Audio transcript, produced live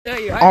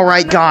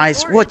Alright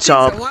guys, what's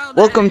up?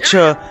 Welcome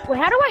to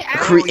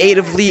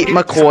Creatively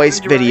McCoy's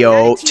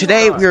video.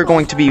 Today we are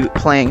going to be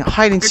playing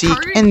hide and seek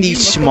in the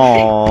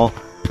small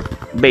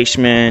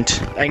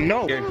basement. I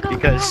know,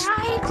 because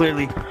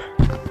clearly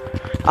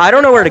I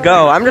don't know where to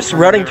go. I'm just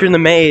running through the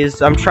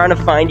maze. I'm trying to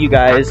find you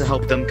guys. to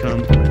help them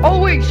come.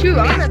 Oh wait, shoot,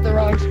 I'm at the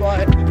wrong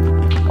spot.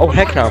 Oh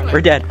heck no,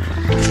 we're dead.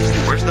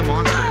 Where's the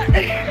monster?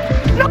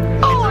 No,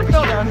 oh, I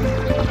fell down.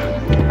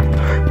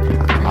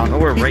 I know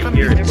we're right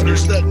here.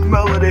 There's that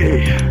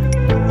melody.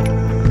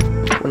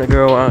 I'm gonna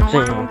go out.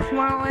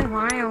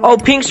 Oh,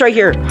 Pink's right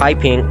here. Hi,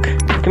 Pink.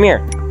 Come here.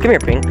 Come here,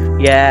 Pink.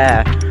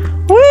 Yeah.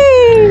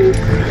 Whee!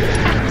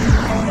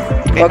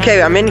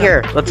 Okay, I'm in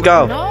here. Let's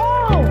go. No.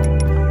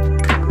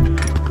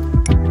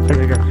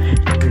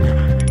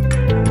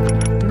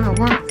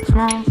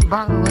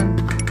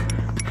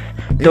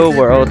 The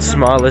world's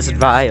smallest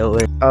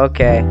violin.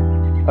 Okay.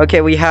 Okay,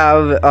 we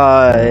have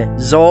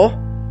Zol,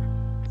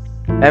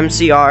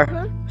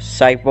 MCR,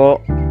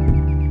 Cycle.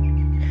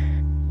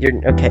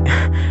 You're okay.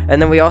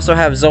 And then we also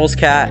have Zol's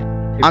cat.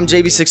 I'm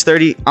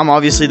JB630. I'm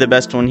obviously the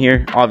best one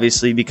here,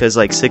 obviously, because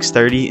like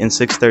 630 and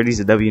 630 is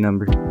a W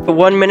number.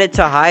 1 minute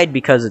to hide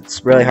because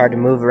it's really hard to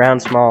move around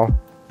small.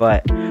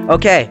 But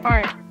okay.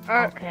 Alright,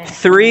 okay.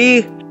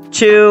 3,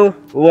 2,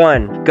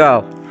 1,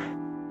 go.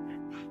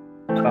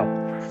 Oh.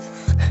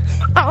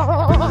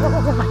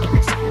 Oh my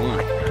goodness.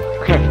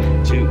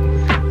 1, 2,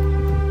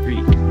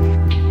 3,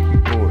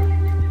 4.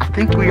 I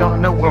think we all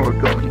know where we're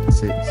going.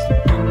 6,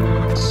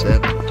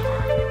 7,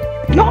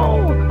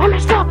 No! I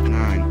messed up!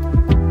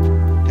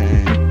 9,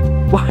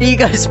 10, Why are you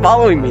guys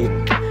following me?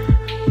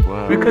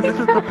 12. Because this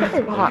is the best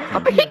spot.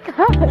 Up here.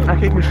 Because I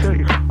can't even show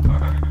you.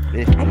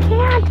 15,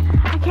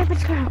 I can't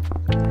fix it.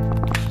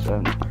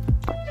 7.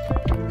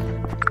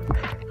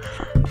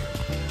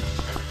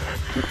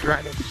 It's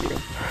right over here.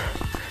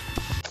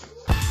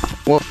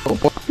 Whoa.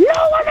 No,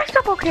 I messed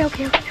up! Okay.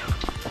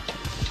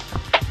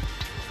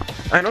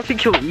 I don't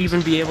think he'll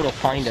even be able to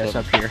find us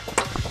up here.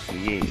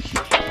 28,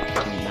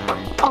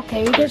 29.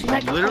 Okay, you just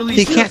like Literally,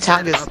 He can't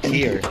tag us up in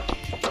here.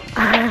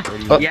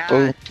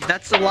 Yeah,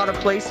 that's a lot of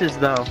places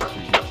though.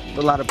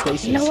 A lot of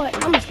places. You know what?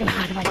 I'm just gonna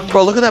hide right here.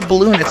 Bro, look at that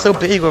balloon. It's so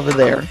big over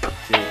there.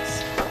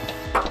 6,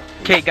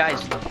 Okay,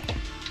 guys,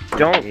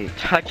 don't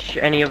touch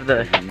any of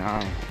the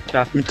 39,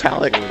 stuff.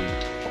 Metallic.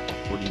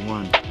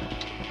 41,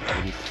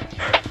 46,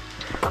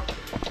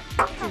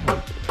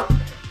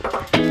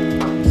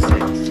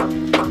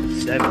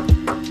 7,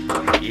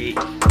 48,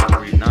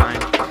 49,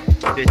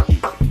 50,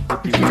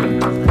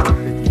 51,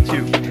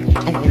 52,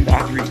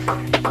 53,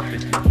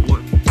 54,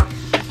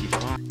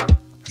 55,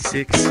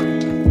 56,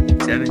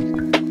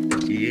 57,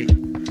 58,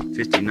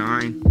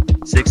 59,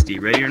 60.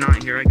 Ready or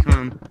not, here I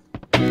come.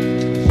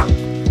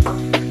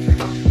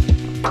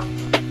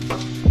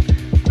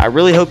 I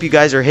really hope you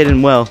guys are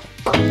hidden well.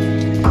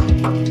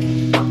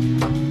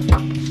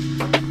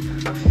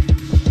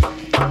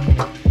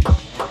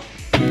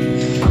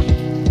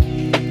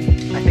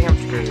 I think I'm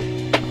screwed.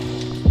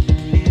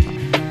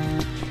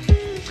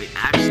 Wait,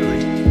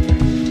 actually,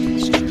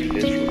 let's just do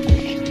this real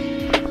quick.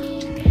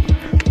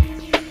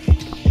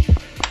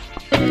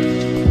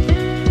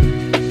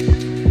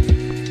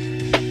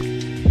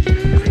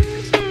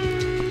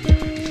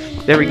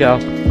 There we go.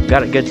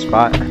 Got a good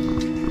spot.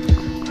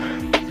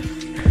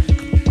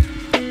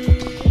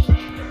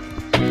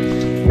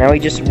 Now we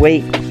just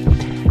wait.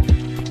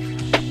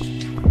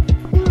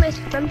 You miss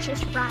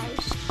French's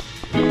fries.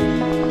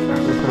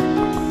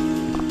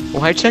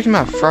 Why are you checking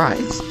my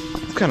fries?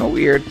 It's kind of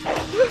weird.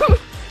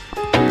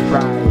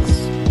 Fries.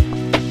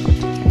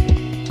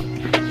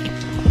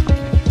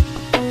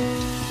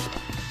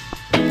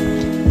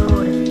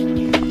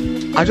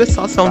 I just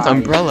saw someone's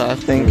umbrella, I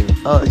think.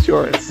 Oh, it's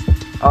yours.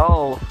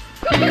 Oh.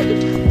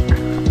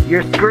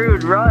 You're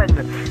screwed, run!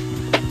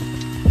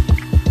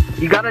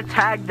 You gotta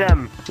tag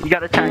them. You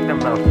gotta tag them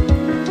though.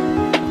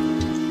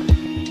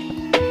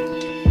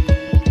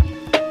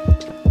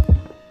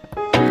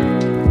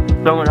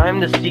 So when I'm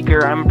the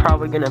seeker, I'm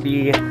probably gonna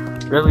be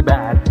really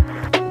bad.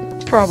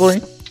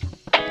 Probably.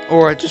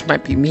 Or it just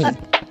might be me. I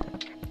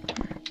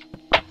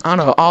don't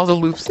know, all the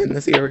loops in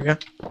this area.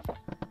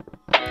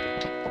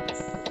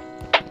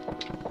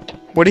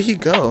 Where did he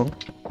go?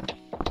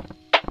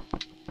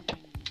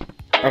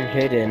 I'm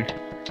hidden.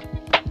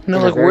 No,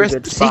 in a like, very where's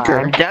good the spot.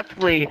 seeker?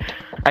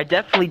 I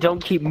definitely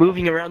don't keep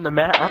moving around the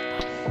map.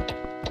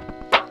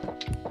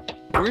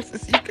 Where's the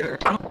seeker?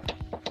 I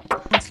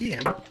don't see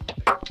him.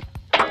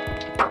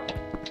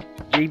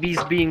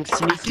 JB's being I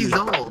see sneaky.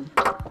 Zol.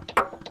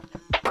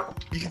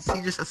 You can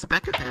see just a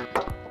speck of him.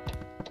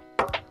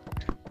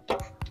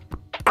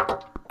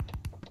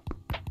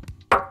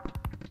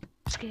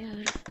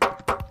 Scared.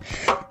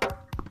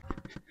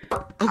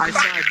 Oh, I saw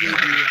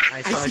JB.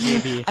 I saw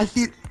JB.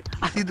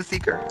 I see the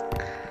seeker.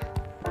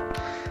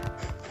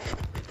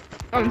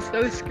 I'm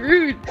so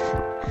screwed.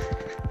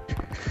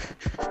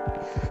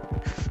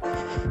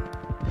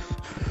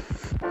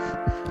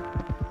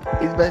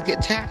 He's about to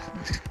get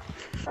tagged.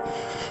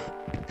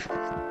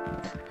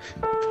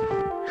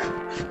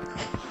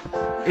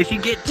 If you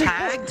get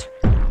tagged,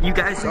 you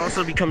you guys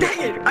also become.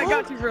 I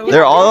got you for a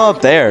They're all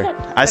up there.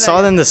 I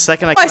saw them the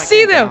second I. I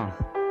see them.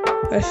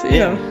 I see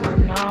them.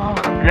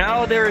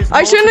 No, there is.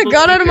 I shouldn't have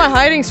got out of my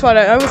hiding spot.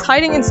 I was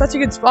hiding in such a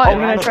good spot,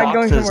 and then I tried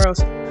going somewhere else.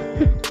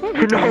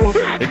 No,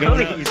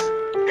 please.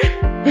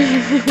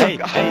 Hey,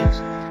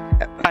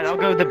 Alright, I'll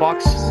go to the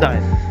box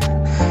side.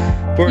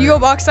 You go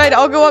box side,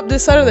 I'll go up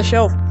this side of the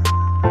shelf.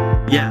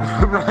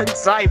 Yeah. Run,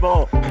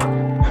 Cyball.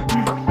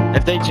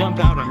 If they jump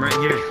out, I'm right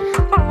here.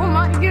 Oh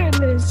my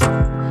goodness.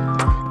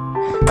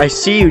 I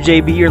see you,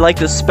 JB. You're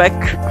like a speck.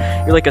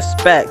 You're like a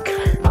speck.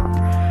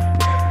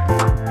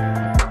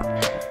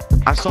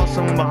 I saw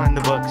someone behind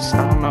the books.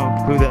 I don't know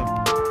who that.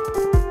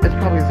 It's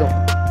probably Zol.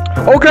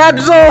 Oh God,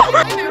 Zoe!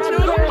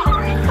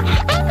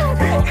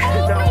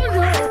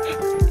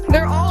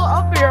 They're all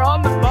up here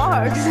on the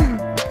box.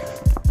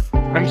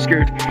 I'm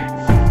scared.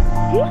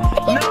 No!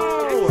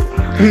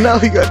 No,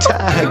 he got That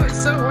tagged.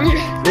 was so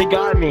weird. They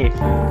got me.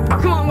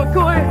 Come on,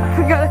 McCoy.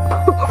 We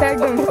gotta tag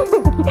them.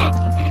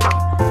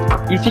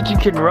 You think you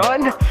can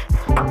run?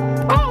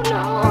 Oh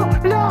no!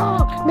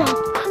 No! No!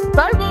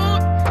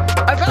 Cyborg!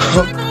 I found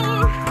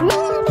Cyborg!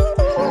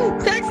 No!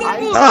 Tag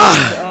Cyborg!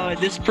 Ah!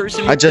 This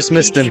person. I just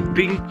missed him.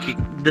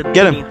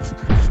 Get him.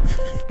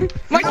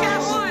 My cat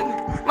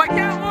won! My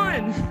cat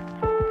won!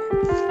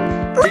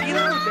 You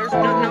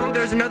know,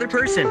 there's another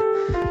person.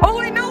 Oh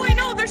wait,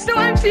 no, there's still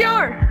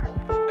MCR!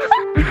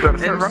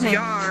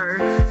 MCR.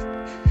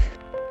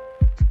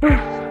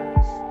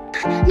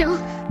 No.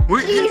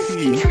 Where is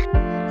he?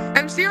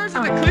 MCR's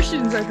in the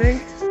cushions, I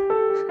think.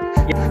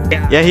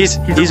 Yeah,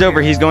 he's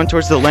over. He's going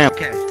towards the lamp.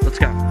 Okay, let's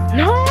go.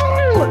 No!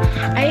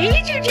 I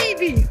hate you,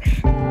 JB!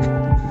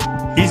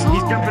 He's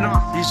jumping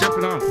off. He's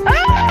jumping off.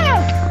 Ah!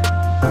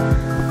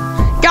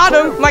 Got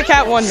him! My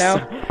cat won now.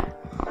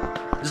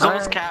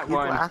 Zol's cat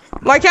won.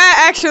 My cat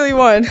actually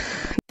won.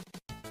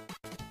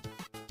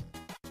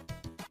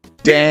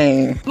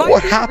 Dang. My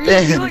What cat happened?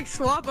 really, like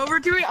swap over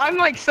to it. I'm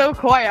like so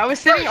quiet. I was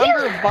sitting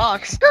under a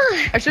box.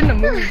 I shouldn't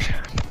have moved.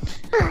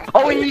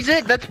 Oh, and he's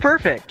it. That's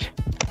perfect.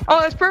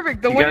 Oh, that's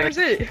perfect. The You got winner's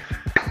it.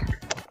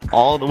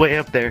 All the way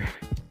up there.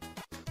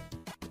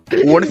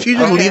 What if you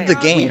just leave the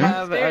We game?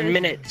 have a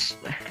minute.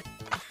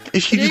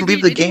 If you just JB,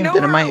 leave the did you game, know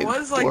then it where might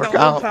was, like, work the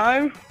whole out.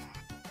 time?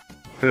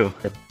 Who?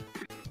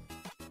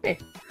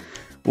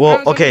 Well, I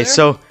was over okay, there.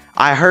 so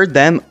I heard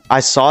them.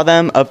 I saw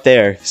them up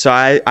there. So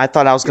I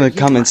thought I was gonna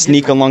come and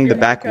sneak along the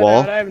back Cut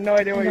wall. out. I have no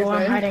idea what you're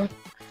saying. hiding.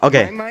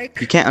 Okay, Mike.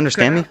 you can't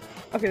understand me?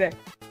 Okay, there.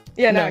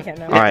 Yeah, now I can.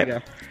 Now. All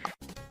right.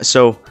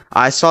 So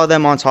I saw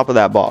them on top of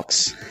that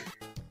box.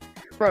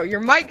 Bro,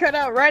 your mic cut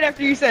out right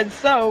after you said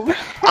so.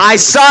 I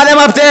saw them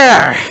up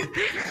there.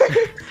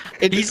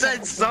 He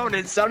said soda.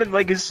 It sounded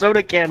like his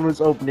soda can was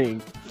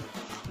opening.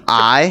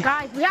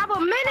 Guys, we have a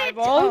minute.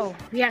 Eyeballs. Oh,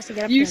 he has to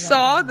get up You there,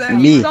 saw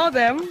them. Me. You saw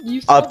them.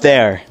 You saw Up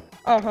there.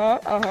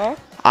 Uh-huh.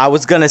 I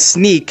was gonna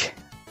sneak,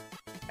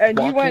 And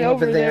you Walking went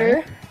over over there.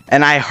 there.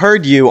 and I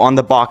heard you on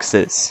the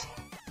boxes.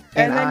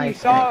 And then you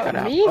saw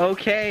me.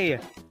 Okay.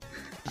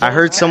 I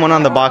heard someone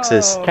on the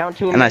boxes, Oh. Count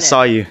to a and I minute.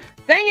 saw you.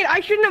 Dang it,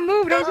 I shouldn't have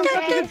moved. I was in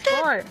such a good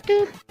spot.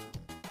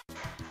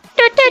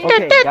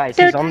 Okay, guys,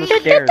 he's on the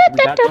stairs. We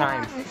got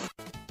time.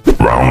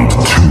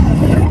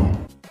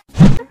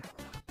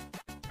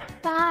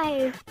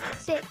 5,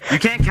 6. You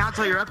can't count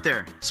till you're up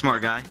there,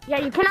 smart guy. Yeah,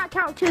 you cannot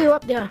count till you're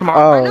up there. I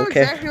Oh, know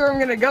okay. exactly where I'm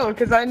gonna go,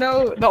 because I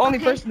know the only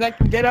person that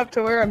can get up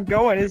to where I'm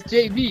going is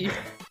JB.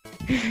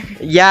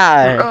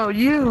 Yeah. Oh,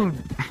 you!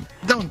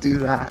 Don't do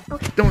that.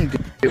 Don't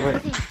do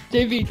it.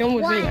 JB, come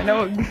with me. I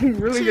know a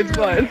really good 2,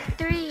 spot.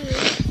 3,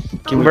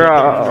 Can we Bro. get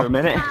that for a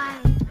minute?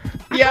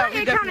 5. Yeah, I we feel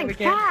like definitely you're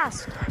can. counting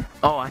fast.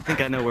 Oh, I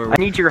think I know where I we're.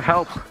 need your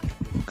help.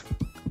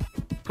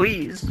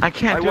 Please. I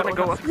can't I do want to it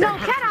go without- up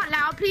there. No, count out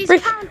loud, please.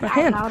 Frick, Count my out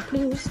hand. loud,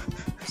 please.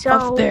 So,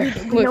 Up there.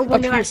 we Look, know when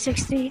up you're here. at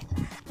 60.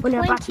 When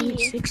you're about to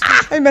reach 20. 60.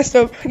 I messed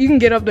up. You can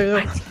get up there though.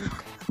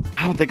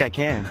 I don't think I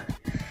can.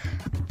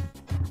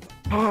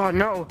 Oh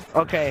no.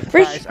 Okay,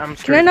 Rick, guys, I'm can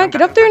scared. I not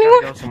get up there I gotta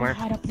anymore? Go somewhere.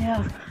 Right up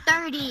there.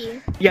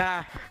 30.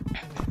 Yeah.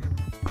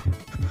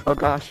 Oh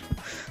gosh.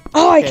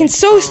 Oh, I can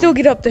so um, still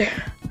get up there.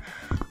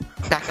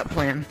 Backup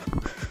plan.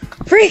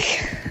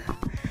 Freak!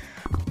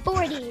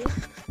 40.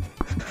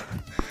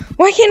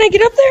 Why can't I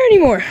get up there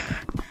anymore?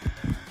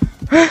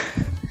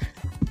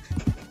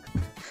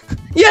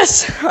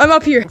 Yes, I'm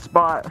up here.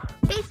 Spot.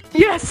 50.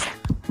 Yes!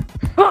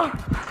 Oh,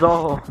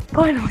 So,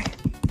 finally.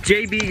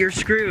 JB, you're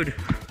screwed.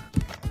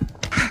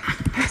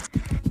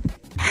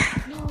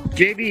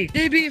 JB.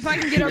 JB, if I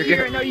can get up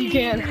here, I know you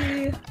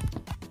can.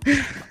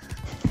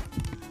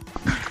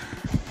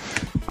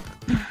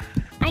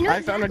 I know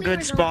I found a exactly good where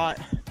to spot.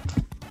 look.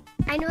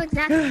 I know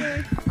exactly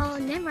where. Oh,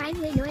 never mind.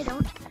 Wait, no, I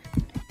don't.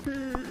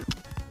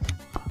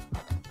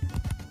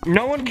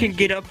 No one can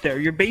get up there.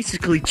 You're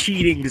basically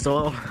cheating,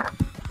 Zol.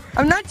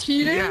 I'm not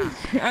cheating.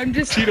 I'm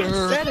just So,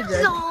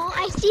 strategizing.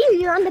 I see you.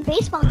 You're on the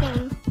baseball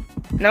game.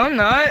 No, I'm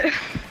not.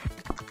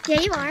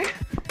 Yeah, you are.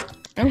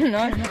 No, I'm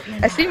not.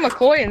 I see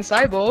McCoy and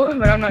Cybo,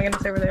 but I'm not gonna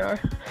say where they are.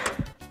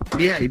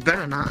 Yeah, you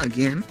better not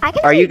again.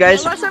 Are you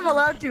guys? Unless I'm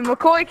allowed to.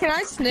 McCoy, can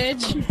I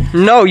snitch?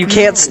 No, you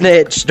can't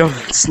snitch. Don't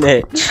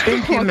snitch.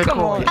 Thank you, Oh, come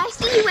McCoy. on. I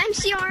see you,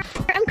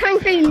 MCR. I'm coming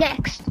for you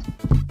next.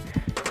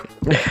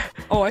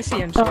 Oh, I see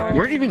him. Sorry.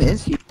 Where even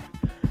is he?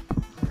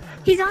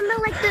 He's on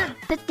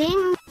the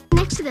thing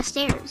next to the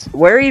stairs.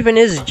 Where even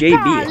is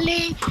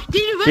JB?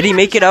 Did he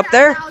make it up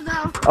there?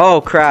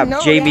 Oh crap, No,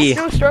 I'm JB.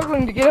 still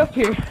struggling to get up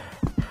here.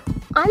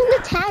 I'm the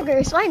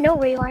tagger, so I know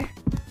where you are.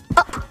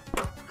 Oh.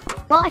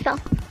 Well, I fell.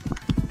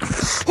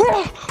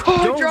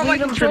 I dropped my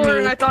controller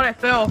and I thought I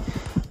fell.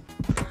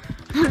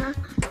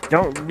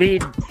 Don't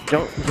lead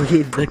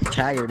the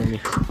tagger to me.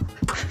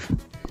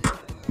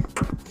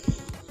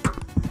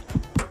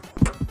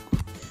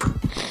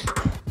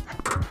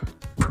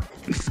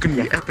 This is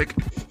gonna be epic.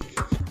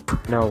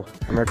 No,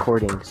 I'm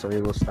recording, so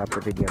it will stop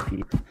the video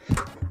feed.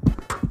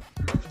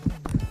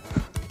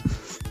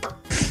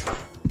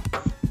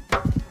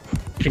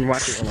 You can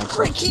watch it when I'm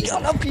Frank, he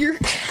got up here.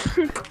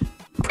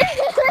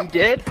 You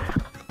did?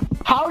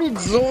 How did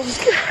Zol's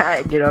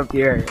cat get up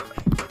here?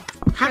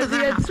 How does He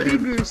that had speed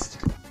happen? boost.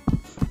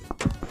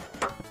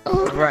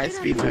 Right,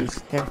 speed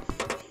boost.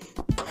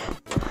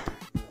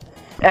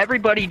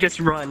 Everybody just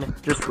run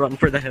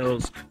for the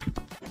hills.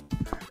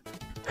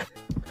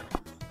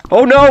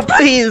 Oh no,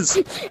 please!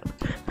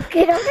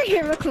 Get over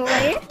here,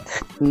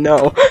 McCoy.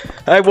 No,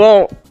 I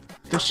won't.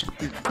 This should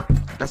be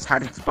the best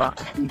hiding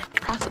spot you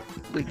could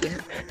possibly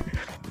get.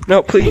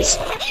 No, please.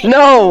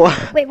 No!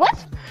 Wait,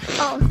 what?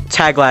 Oh.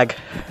 Tag lag.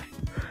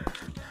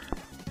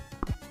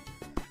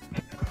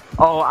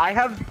 Oh, I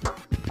have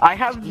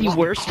the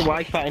worst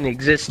Wi-Fi in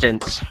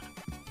existence.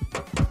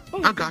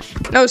 Oh gosh.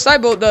 No,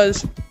 Cybolt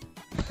does.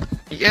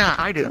 Yeah,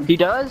 I do. He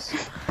does?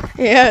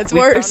 Yeah, it's We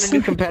worse. found a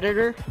new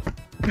competitor?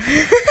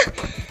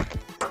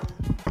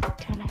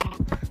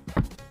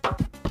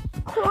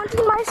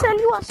 Quarantine myself,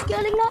 you are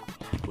scaling up.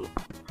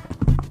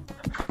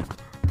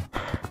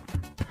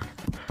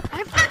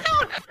 I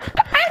fell!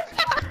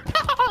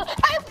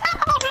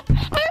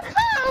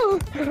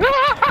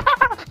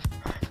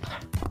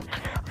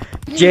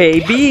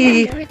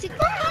 JB!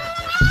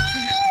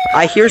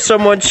 I hear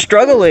someone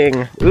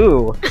struggling.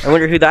 Ooh, I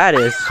wonder who that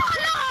is.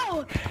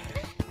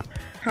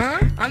 Huh?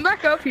 I'm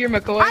back up here,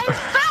 McCoy. I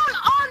fell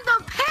on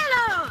the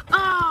pillow!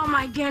 Oh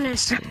my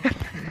goodness.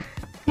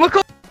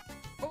 McCoy!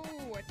 Oh,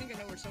 I think I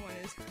know where someone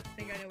is. I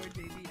think I know where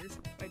JB is.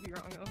 Might be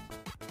wrong though.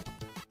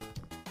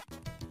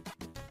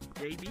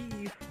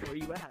 JB, where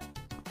you at?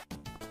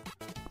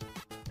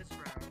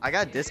 I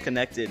got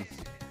disconnected.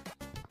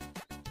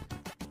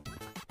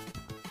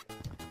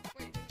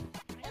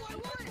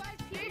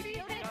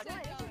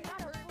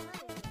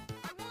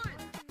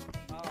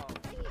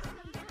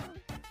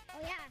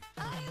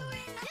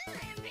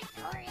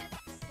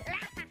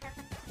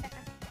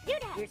 You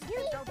don't even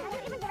get up there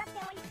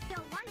when you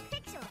still 1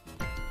 pixel.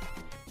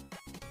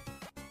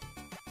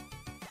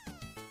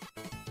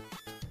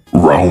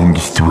 Round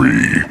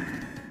 3.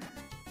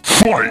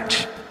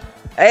 Fight!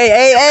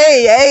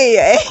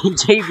 Hey,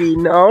 JB,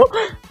 no.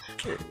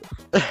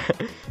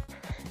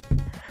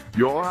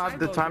 You'll have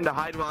the time to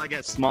hide while I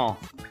get small.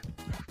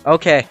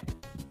 Okay.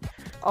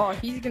 Oh,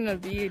 he's gonna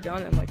be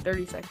done in like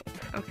 30 seconds.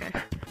 Okay.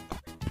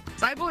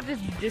 Cybo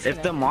just disconnected.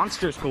 If the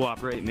monsters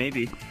cooperate,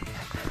 maybe.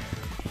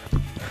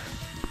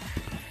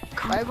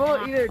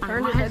 Cybo either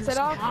turned his headset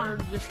off or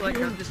just like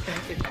got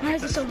disconnected. Why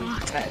is it so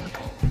loud?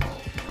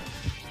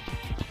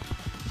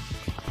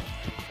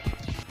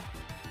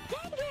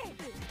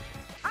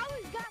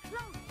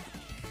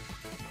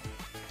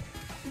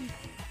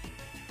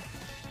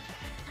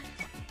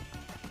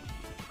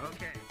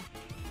 Okay.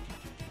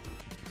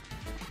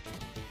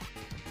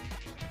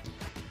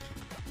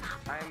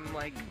 I'm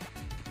like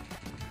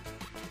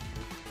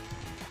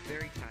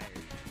very tired.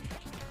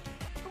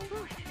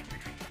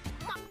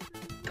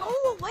 Go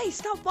away!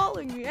 Stop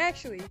following me,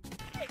 actually.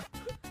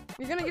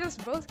 You're gonna get us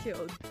both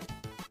killed.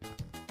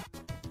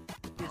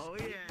 Oh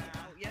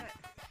yeah.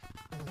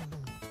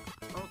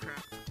 Oh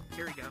crap.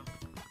 Here we go.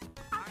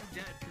 I'm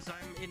dead because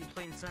I'm in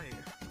plain sight.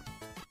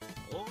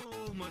 Oh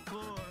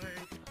McCoy.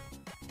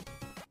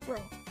 Bro,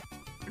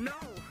 No.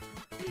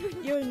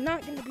 you're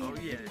not gonna be Oh in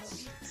the video.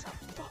 yes. So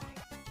fine.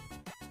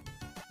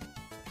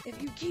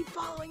 If you keep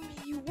following me,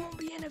 you won't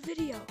be in a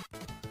video.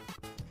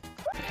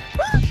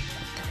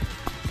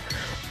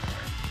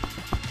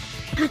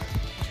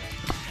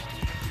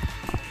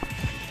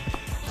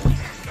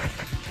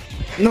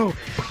 No.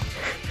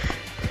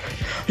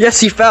 Yes,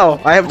 he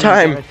fell. I have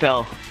time. I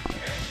fell.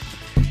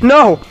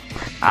 No.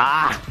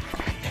 Ah!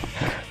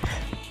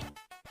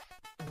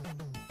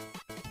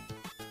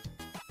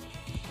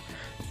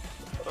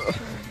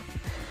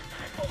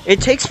 It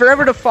takes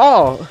forever to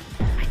fall.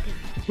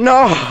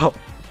 No.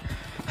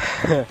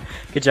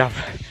 Good job.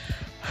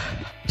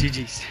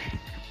 GG's.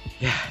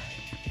 Yeah.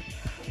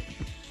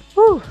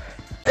 Whew.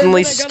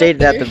 Emily then I got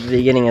stated up at the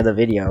beginning of the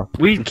video.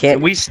 We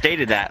can't- We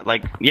stated that.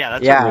 Like, yeah,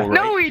 that's Yeah. a rule,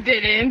 right? No, we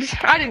didn't.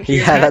 I didn't hear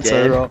Yeah, that. that's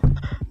a did. rule.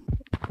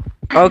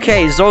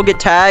 Okay, Zol get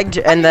tagged,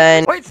 and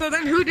then Wait, so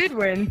then who did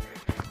win?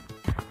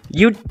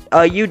 you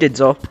did,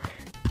 Zol.